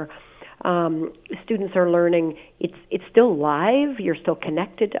where students are learning. It's still live. You're still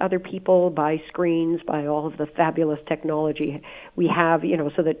connected to other people by screens, by all of the fabulous technology we have,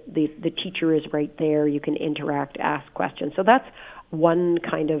 so that the teacher is right there. You can interact, ask questions. So that's one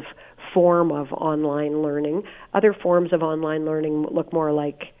kind of form of online learning. Other forms of online learning look more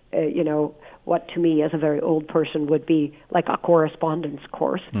like, what to me as a very old person would be like a correspondence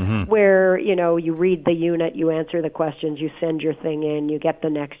course, where, you read the unit, you answer the questions, you send your thing in, you get the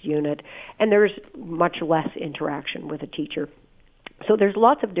next unit, and there's much less interaction with a teacher. So there's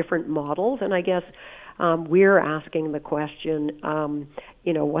lots of different models, and I guess we're asking the question,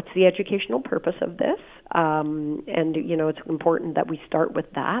 what's the educational purpose of this? And, it's important that we start with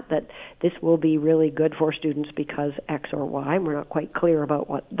that this will be really good for students because X or Y. We're not quite clear about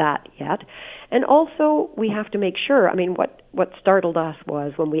what that yet. And also, we have to make sure, what startled us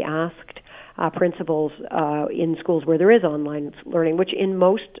was when we asked principals in schools where there is online learning, which in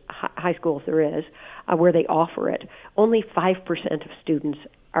most high schools there is, where they offer it, only 5% of students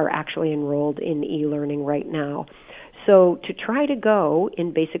are actually enrolled in e-learning right now. So to try to go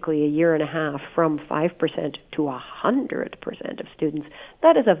in basically a year and a half from 5% to 100% of students,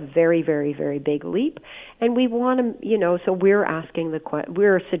 that is a very, very, very big leap. And we want to, so we're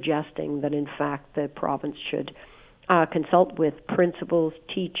suggesting that in fact the province should consult with principals,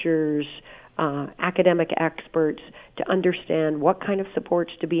 teachers, academic experts to understand what kind of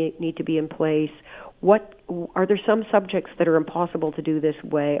supports need to be in place. Are there some subjects that are impossible to do this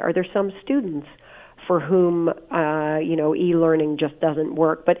way? Are there some students for whom e-learning just doesn't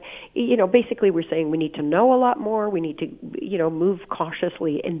work? But basically we're saying we need to know a lot more. We need to move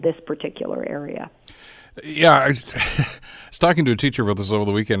cautiously in this particular area. Yeah, I was talking to a teacher about this over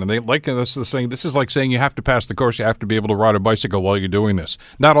the weekend, and they liken this to saying this is like saying you have to pass the course, you have to be able to ride a bicycle while you're doing this.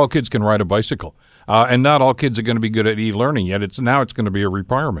 Not all kids can ride a bicycle, and not all kids are going to be good at e-learning yet. It's going to be a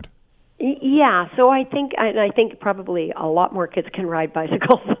requirement. Yeah, so I think probably a lot more kids can ride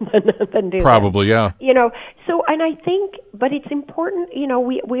bicycles than do. Probably, yeah. So and I think, but it's important.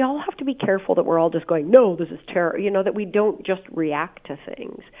 We all have to be careful that we're all just going, no, this is terrible. That we don't just react to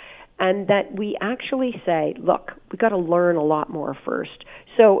things, and that we actually say, look, we got to learn a lot more first.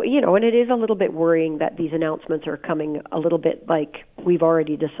 So and it is a little bit worrying that these announcements are coming a little bit like we've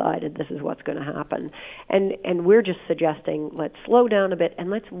already decided this is what's going to happen, and we're just suggesting let's slow down a bit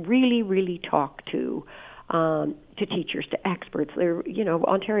and let's really, really talk to teachers, to experts.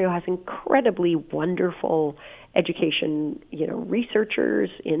 Ontario has incredibly wonderful education, researchers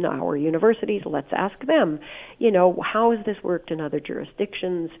in our universities. Let's ask them, how has this worked in other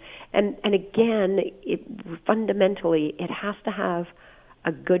jurisdictions? And again, fundamentally, it has to have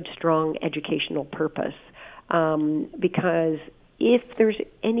a good, strong educational purpose, because if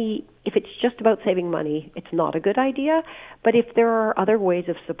it's just about saving money, it's not a good idea. But if there are other ways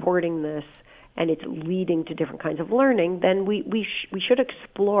of supporting this and it's leading to different kinds of learning, then we should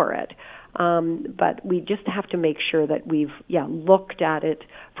explore it. But we just have to make sure that we've looked at it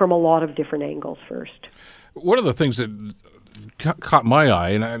from a lot of different angles first. One of the things that caught my eye,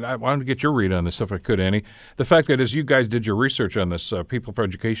 and I wanted to get your read on this if I could, Annie, the fact that as you guys did your research on this, People for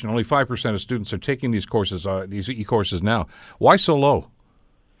Education, only 5% of students are taking these courses, these e-courses now. Why so low?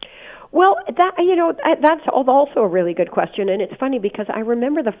 Well, that's also a really good question, and it's funny because I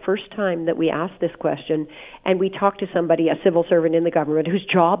remember the first time that we asked this question, and we talked to somebody, a civil servant in the government, whose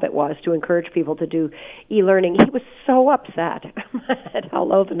job it was to encourage people to do e-learning. He was so upset at how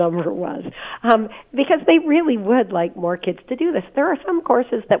low the number was, because they really would like more kids to do this. There are some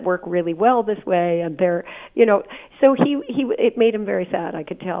courses that work really well this way, and so it made him very sad, I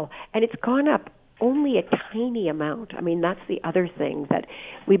could tell, and it's gone up only a tiny amount. I mean, that's the other thing, that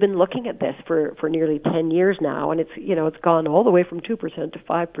we've been looking at this for nearly 10 years now, and it's gone all the way from 2% to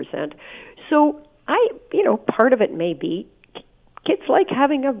 5%. So part of it may be kids like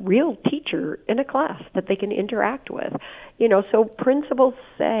having a real teacher in a class that they can interact with. So principals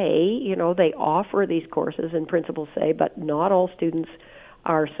say, they offer these courses, and principals say, but not all students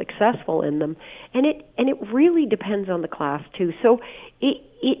are successful in them, and it really depends on the class too. So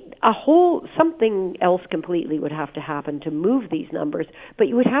something else completely would have to happen to move these numbers, but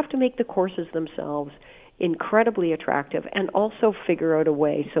you would have to make the courses themselves incredibly attractive, and also figure out a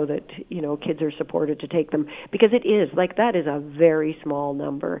way so that kids are supported to take them, because that is a very small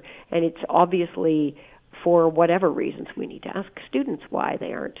number, and it's obviously, for whatever reasons, we need to ask students why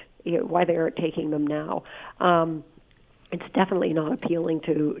they aren't taking them now. It's definitely not appealing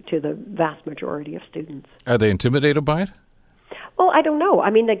to the vast majority of students. Are they intimidated by it? Well, I don't know. I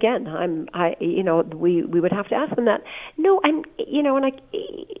mean, again, we would have to ask them that. No,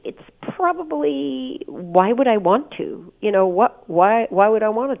 it's probably, why would I want to? Why would I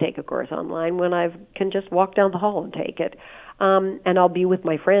want to take a course online when I can just walk down the hall and take it? And I'll be with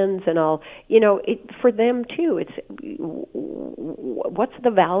my friends, and for them too, it's, what's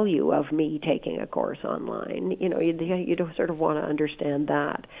the value of me taking a course online? You don't sort of want to understand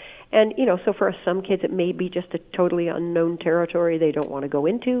that. And, so for some kids, it may be just a totally unknown territory they don't want to go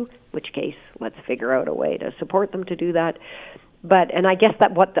into, which case, let's figure out a way to support them to do that. And I guess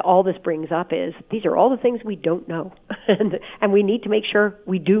that what all this brings up is, these are all the things we don't know, and we need to make sure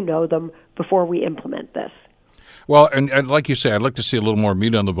we do know them before we implement this. Well, and like you say, I'd like to see a little more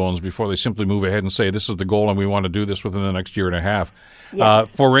meat on the bones before they simply move ahead and say, this is the goal and we want to do this within the next year and a half. Yes.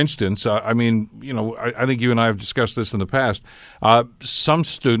 For instance, I think you and I have discussed this in the past. Some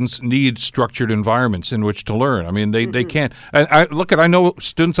students need structured environments in which to learn. I mean, they can't. I know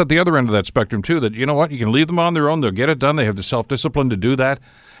students at the other end of that spectrum, too, that, you can leave them on their own. They'll get it done. They have the self-discipline to do that.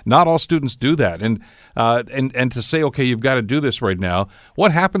 Not all students do that. And to say, okay, you've got to do this right now,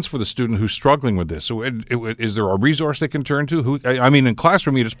 what happens for the student who's struggling with this? So is there a resource they can turn to? In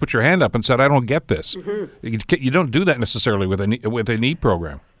classroom, you just put your hand up and said, I don't get this. Mm-hmm. You don't do that necessarily with a NEET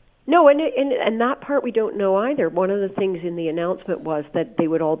program. No, and that part we don't know either. One of the things in the announcement was that they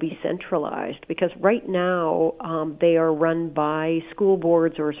would all be centralized, because right now they are run by school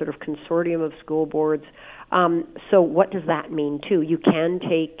boards or a sort of consortium of school boards. So what does that mean, too? You can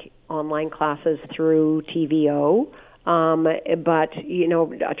take online classes through TVO, but,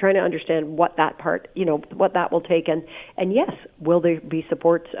 trying to understand what that part, what that will take. And yes, will there be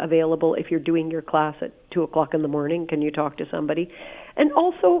supports available if you're doing your class at 2 o'clock in the morning? Can you talk to somebody? And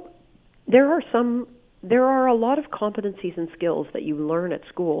also, there are a lot of competencies and skills that you learn at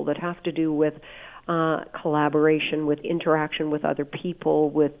school that have to do with collaboration, with interaction with other people,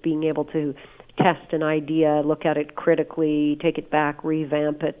 with being able to test an idea, look at it critically, take it back,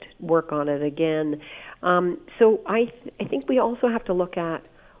 revamp it, work on it again. So I think we also have to look at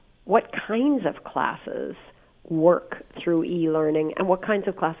what kinds of classes work through e-learning and what kinds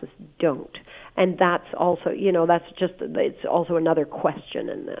of classes don't. And that's also, it's also another question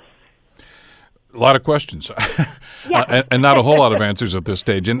in this. A lot of questions, yeah. and not a whole lot of answers at this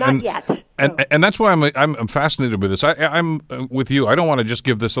stage. Not yet. And that's why I'm fascinated with this. I'm with you. I don't want to just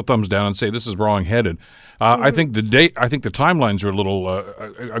give this a thumbs down and say this is wrong-headed. I think the timelines are a little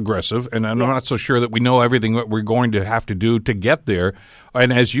aggressive, and I'm not so sure that we know everything that we're going to have to do to get there.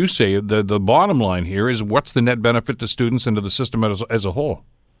 And as you say, the bottom line here is, what's the net benefit to students and to the system as a whole?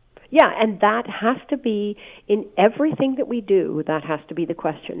 Yeah, and that has to be in everything that we do. That has to be the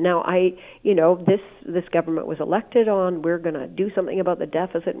question. Now, this government was elected on, we're going to do something about the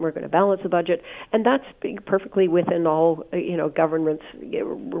deficit and we're going to balance the budget, and that's perfectly within all government's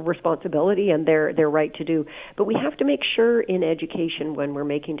responsibility and their right to do. But we have to make sure in education, when we're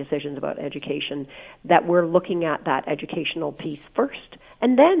making decisions about education, that we're looking at that educational piece first.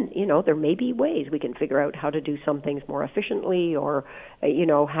 And then, there may be ways we can figure out how to do some things more efficiently, or,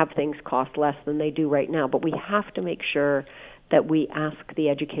 have things cost less than they do right now. But we have to make sure that we ask the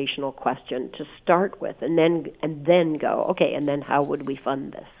educational question to start with, and then go, okay, and then how would we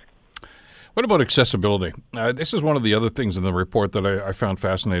fund this? What about accessibility? This is one of the other things in the report that I found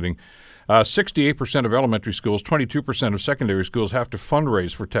fascinating. 68% of elementary schools, 22% of secondary schools have to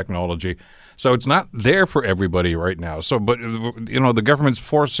fundraise for technology. So it's not there for everybody right now. So, but, the government's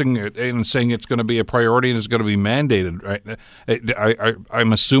forcing it and saying it's going to be a priority and it's going to be mandated, right?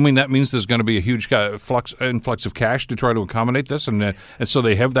 I'm assuming that means there's going to be a huge influx of cash to try to accommodate this, and so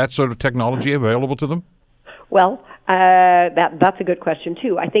they have that sort of technology available to them? Well, that's a good question,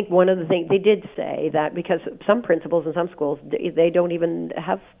 too. I think one of the things they did say that because some principals in some schools, they don't even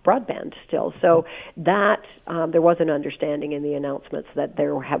have broadband still. So that there was an understanding in the announcements that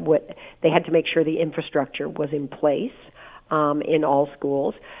they had to make sure the infrastructure was in place in all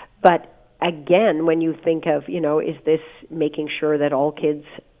schools. But again, when you think of, is this making sure that all kids,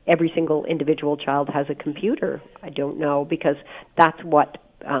 every single individual child has a computer? I don't know, because that's what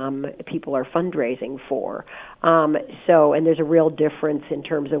people are fundraising for. And there's a real difference in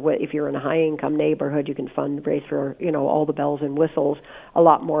terms of if you're in a high-income neighborhood, you can fundraise for, all the bells and whistles a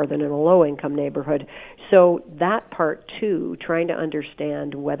lot more than in a low-income neighborhood. So that part, too, trying to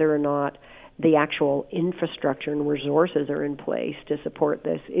understand whether or not the actual infrastructure and resources are in place to support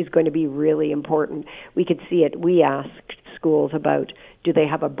this is going to be really important. We could see it. We asked schools about, do they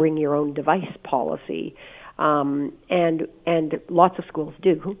have a bring-your-own-device policy? And lots of schools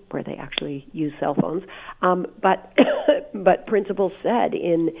do, where they actually use cell phones. But principals said,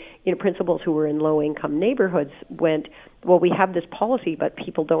 principals who were in low-income neighborhoods went, well, we have this policy, but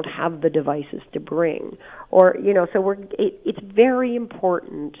people don't have the devices to bring. Or, so it's very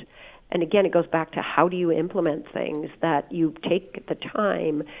important. And again, it goes back to how do you implement things, that you take the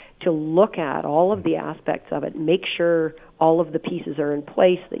time to look at all of the aspects of it, make sure all of the pieces are in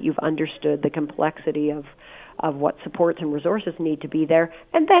place, that you've understood the complexity of what supports and resources need to be there,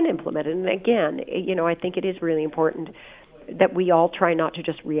 and then implement it. And again, I think it is really important that we all try not to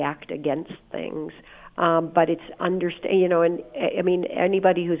just react against things, but it's and I mean,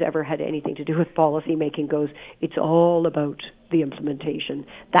 anybody who's ever had anything to do with policy making goes, it's all about the implementation.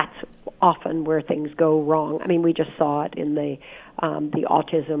 That's often where things go wrong. I mean, we just saw it in the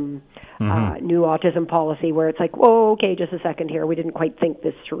autism, new autism policy, where it's like, whoa, okay, just a second here. We didn't quite think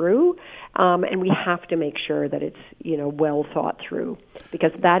this through. And we have to make sure that it's, well thought through,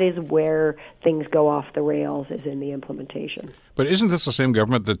 because that is where things go off the rails, is in the implementation. But isn't this the same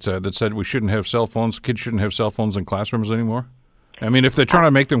government that said we shouldn't have cell phones, kids shouldn't have cell phones in classrooms anymore? I mean, if they're trying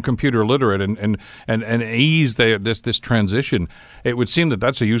to make them computer literate and ease this transition, it would seem that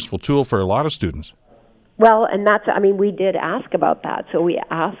that's a useful tool for a lot of students. Well, and we did ask about that. So we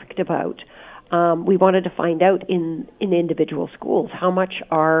asked about, we wanted to find out in individual schools, how much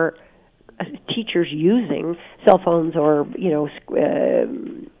are teachers using cell phones or,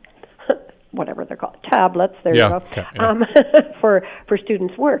 whatever they're called, tablets, there you go, for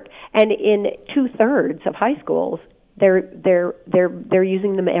students' work. And in 2/3 of high schools, they're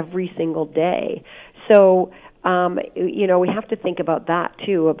using them every single day. So, we have to think about that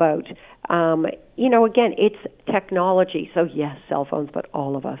too, about, again, it's technology. So yes, cell phones, but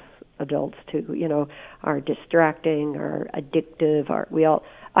all of us adults too, are distracting, are addictive, we all,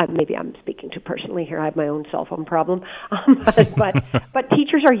 maybe I'm speaking too personally here, I have my own cell phone problem, but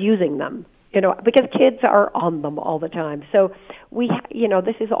teachers are using them, because kids are on them all the time. So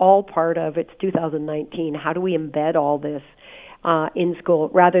this is all part of, it's 2019, how do we embed all this in school,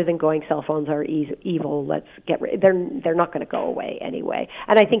 rather than going, cell phones are evil, let's get rid. They're not going to go away anyway.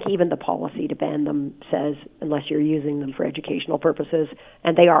 And I think even the policy to ban them says, unless you're using them for educational purposes,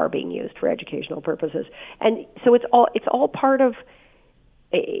 and they are being used for educational purposes. And so it's all part of,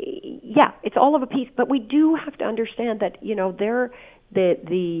 it's all of a piece. But we do have to understand that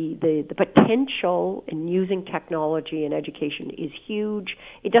the potential in using technology in education is huge.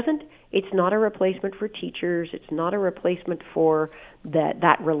 It's not a replacement for teachers. It's not a replacement for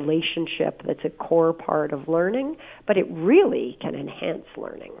that relationship that's a core part of learning, but it really can enhance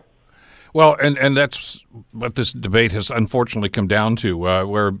learning. Well, and that's what this debate has unfortunately come down to,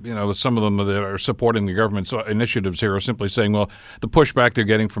 where, some of them that are supporting the government's initiatives here are simply saying, well, the pushback they're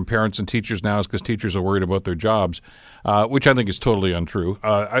getting from parents and teachers now is because teachers are worried about their jobs, which I think is totally untrue.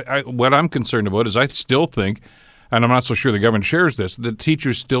 What I'm concerned about is I still think, and I'm not so sure the government shares this, that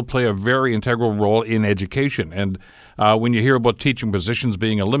teachers still play a very integral role in education. And when you hear about teaching positions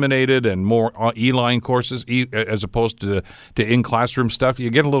being eliminated and more e-line courses as opposed to in-classroom stuff, you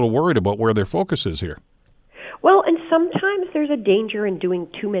get a little worried about where their focus is here. Well, and sometimes there's a danger in doing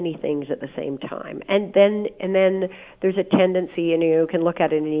too many things at the same time. And then there's a tendency, and you can look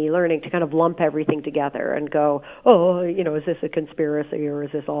at it in e-learning, to kind of lump everything together and go, is this a conspiracy, or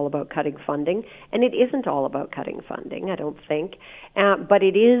is this all about cutting funding? And it isn't all about cutting funding, I don't think. But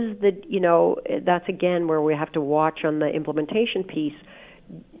it is that's again where we have to watch on the implementation piece.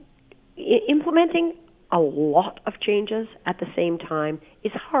 implementing a lot of changes at the same time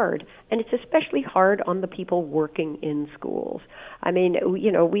is hard, and it's especially hard on the people working in schools. I mean,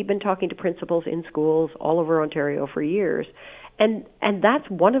 we've been talking to principals in schools all over Ontario for years, and that's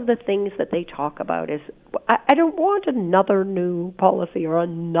one of the things that they talk about is, I don't want another new policy or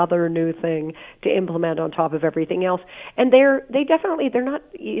another new thing to implement on top of everything else. And they're not,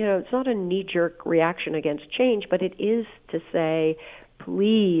 it's not a knee-jerk reaction against change, but it is to say,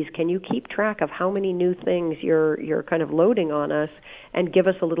 please, can you keep track of how many new things you're kind of loading on us, and give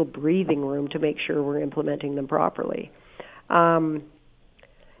us a little breathing room to make sure we're implementing them properly. So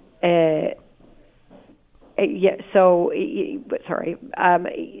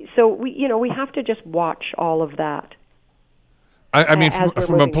we have to just watch all of that. I mean,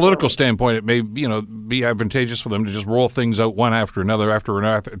 from a political standpoint, it may be advantageous for them to just roll things out one after another,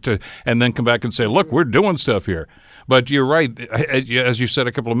 and then come back and say, "Look, we're doing stuff here." But you're right, as you said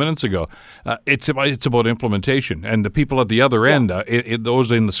a couple of minutes ago, it's about implementation, and the people at the other end, those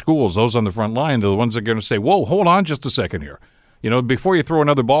in the schools, those on the front line, they're the ones that are going to say, "Whoa, hold on, just a second here. Before you throw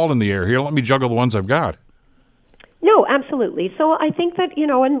another ball in the air here, let me juggle the ones I've got." No, absolutely. So I think that,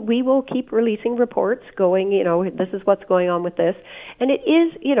 and we will keep releasing reports going, this is what's going on with this. And it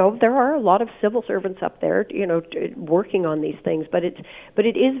is, there are a lot of civil servants up there, working on these things, but it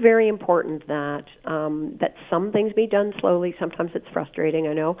is very important that that some things be done slowly. Sometimes it's frustrating,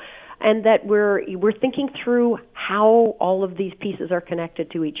 I know. And that we're thinking through how all of these pieces are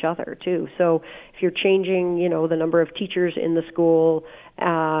connected to each other too. So if you're changing, the number of teachers in the school,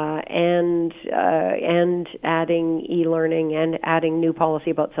 and adding e-learning, and adding new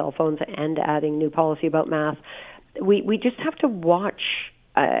policy about cell phones, and adding new policy about math, we just have to watch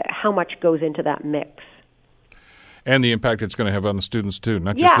how much goes into that mix. And the impact it's going to have on the students too,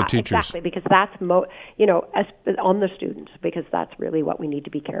 not just the teachers. Yeah, exactly, because that's on the students, because that's really what we need to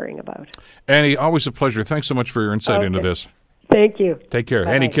be caring about. Annie, always a pleasure. Thanks so much for your insight into this. Thank you. Take care.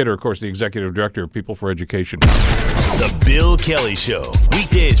 Bye-bye. Annie Kidder, of course, the Executive Director of People for Education. The Bill Kelly Show,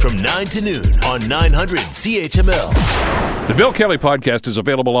 weekdays from 9 to noon on 900 CHML. The Bill Kelly Podcast is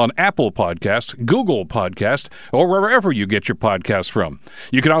available on Apple Podcast, Google Podcast, or wherever you get your podcasts from.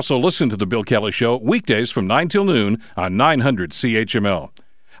 You can also listen to The Bill Kelly Show weekdays from 9 till noon on 900 CHML.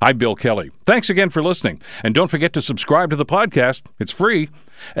 I'm Bill Kelly. Thanks again for listening. And don't forget to subscribe to the podcast. It's free,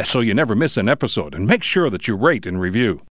 so you never miss an episode. And make sure that you rate and review.